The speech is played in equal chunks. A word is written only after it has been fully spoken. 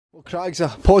Well, Craig's a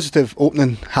positive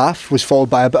opening half was followed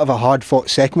by a bit of a hard-fought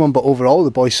second one, but overall the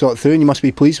boys saw it through, and you must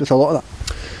be pleased with a lot of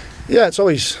that. Yeah, it's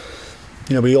always,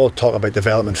 we all talk about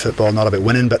development football, not about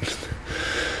winning, but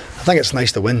I think it's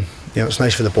nice to win. It's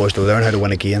nice for the boys to learn how to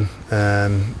win a game.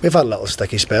 We've had a little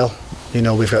sticky spell. We've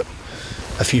got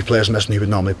a few players missing who would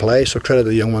normally play, so credit to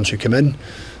the young ones who come in.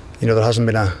 There hasn't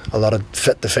been a lot of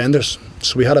fit defenders,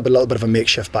 so we had a little bit of a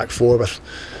makeshift back four with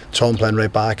Tom playing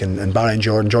right back and Barry and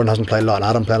Jordan. Jordan hasn't played a lot, and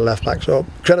Adam playing left back. So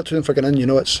credit to them for getting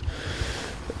in.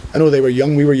 I know they were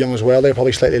young, we were young as well. They're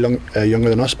probably slightly younger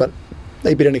than us, but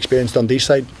they beat an experienced Dundee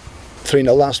side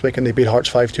 3-0 last week, and they beat Hearts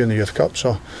 5-2 in the Youth Cup.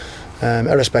 So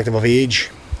irrespective of age,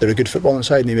 they're a good football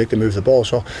inside, and they make them move the ball.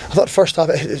 So I thought first half,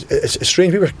 it's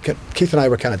strange. Keith and I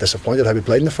were kind of disappointed how we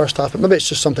played in the first half, but maybe it's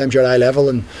just sometimes you're at eye level,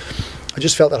 and I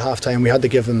just felt at half time we had to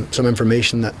give them some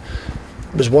information that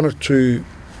there was one or two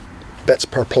bits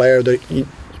per player that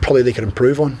probably they could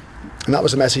improve on, and that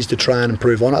was the message, to try and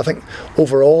improve on it. I think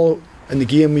overall in the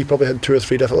game we probably had two or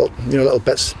three different little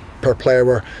bits per player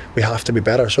where we have to be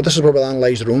better. So this is where we'll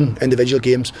analyse our own individual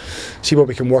games, see what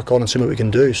we can work on and see what we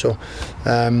can do. So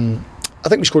I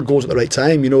think we scored goals at the right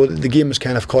time. The game was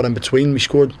kind of caught in between. We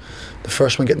scored the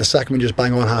first one, getting the second one just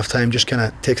bang on half time, just kind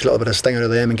of takes a little bit of sting out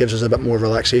of them and gives us a bit more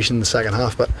relaxation in the second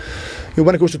half. But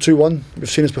when it goes to 2-1, we've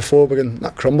seen this before, we can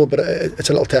not crumble, but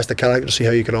it's a little test of character to see how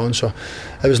you get on. So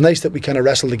it was nice that we kind of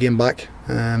wrestled the game back,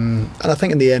 and I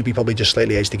think in the end we probably just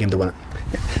slightly edged the game to win it.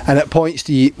 And at points,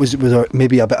 was there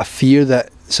maybe a bit of fear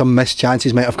that some missed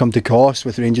chances might have come to cost,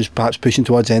 with Rangers perhaps pushing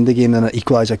towards the end of the game, and an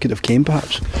equaliser could have came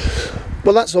perhaps?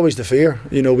 Well, that's always the fear.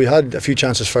 We had a few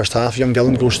chances first half. Young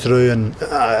Dylan goes through, and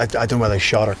I don't know whether he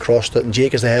shot or crossed it, and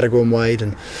Jake is the header going wide,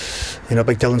 and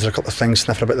Big Dylan's a couple of things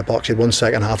sniffing about the box. He had 1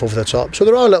 second half over the top. So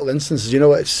there are little instances.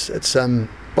 It's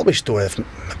probably a story of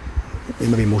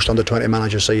maybe most under-20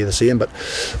 managers say the same, but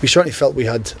we certainly felt we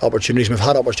had opportunities. We've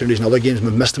had opportunities in other games, and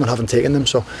we've missed them and haven't taken them.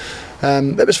 So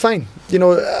it was fine.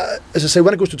 As I say,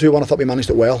 when it goes to 2-1, I thought we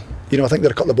managed it well. I think there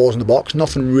are a couple of balls in the box,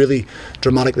 nothing really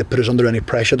dramatic that put us under any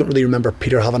pressure. I don't really remember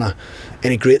Peter having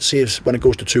any great saves when it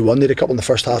goes to 2-1. They had a couple in the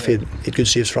first half he had good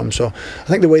saves from. So I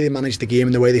think the way they managed the game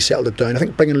and the way they settled it down, I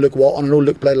think bringing Luke Watt on, I know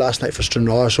Luke played last night for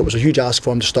Stranraer, so it was a huge ask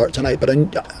for him to start tonight, but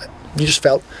you just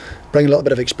felt bring a little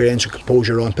bit of experience and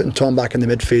composure on, putting Tom back in the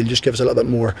midfield just gives us a little bit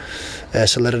more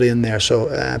solidity in there.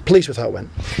 So pleased with how it went.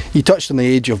 You touched on the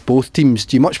age of both teams.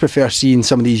 Do you much prefer seeing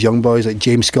some of these young boys like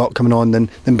James Scott coming on than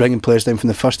bringing players down from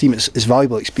the first team? It's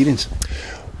valuable experience.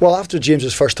 Well, after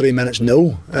James's first 3 minutes,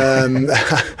 no.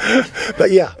 But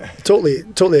yeah,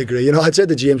 totally agree. I'd said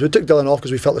to James, we took Dylan off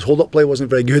because we felt his hold-up play wasn't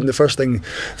very good. And the first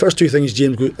two things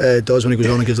James does when he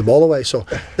goes on and gives the ball away. So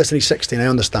listen, he's 16. I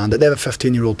understand it. They have a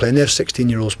 15-year-old playing. They have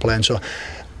 16-year-olds playing. So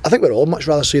I think we'd all much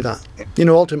rather see that.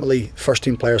 Ultimately,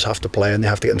 first-team players have to play and they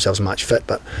have to get themselves match fit.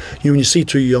 But when you see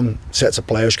two young sets of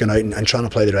players going out and trying to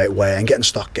play the right way and getting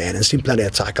stuck in and seeing plenty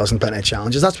of tackles and plenty of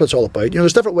challenges, that's what it's all about.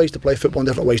 There's different ways to play football and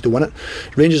different ways to win it.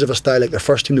 Rangers have a style like their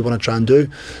first team they want to try and do.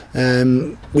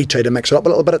 We try to mix it up a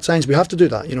little bit at times. We have to do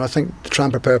that. I think to try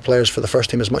and prepare players for the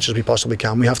first team as much as we possibly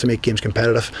can, we have to make games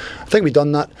competitive. I think we've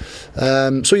done that.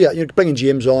 So yeah, you're bringing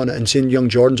James on and seeing young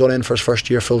Jordan's on in for his first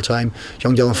year full time.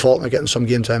 Young Dylan Faulkner getting some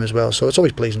game time as well. So it's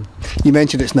always pleasing. You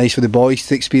mentioned it's nice for the boys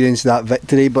to experience that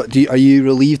victory, but are you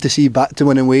relieved to see back to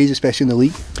winning ways, especially in the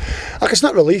league? It's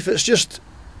not relief,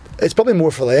 it's probably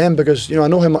more for them, because I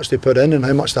know how much they put in and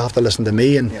how much they have to listen to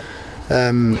me, and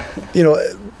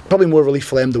probably more relief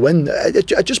for them to win.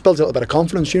 It just builds a little bit of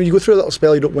confidence. You go through a little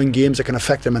spell, you don't win games, that can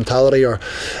affect their mentality, or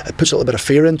it puts a little bit of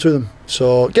fear into them.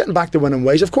 So getting back to winning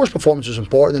ways, of course performance is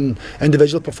important, and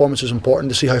individual performance is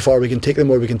important to see how far we can take them,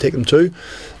 where we can take them to.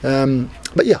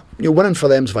 But yeah, winning for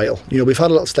them is vital. We've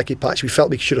had a little sticky patch. We felt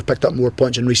we should have picked up more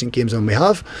points in recent games than we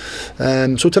have.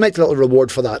 So tonight's a little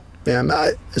reward for that.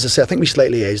 As I say, I think we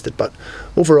slightly edged it, but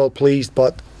overall pleased.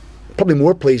 But probably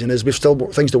more pleasing is we've still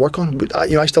got things to work on.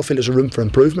 I still feel there's a room for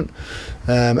improvement,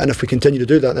 and if we continue to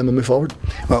do that, then we'll move forward.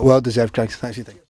 Well deserved, Craig. Thanks for your time.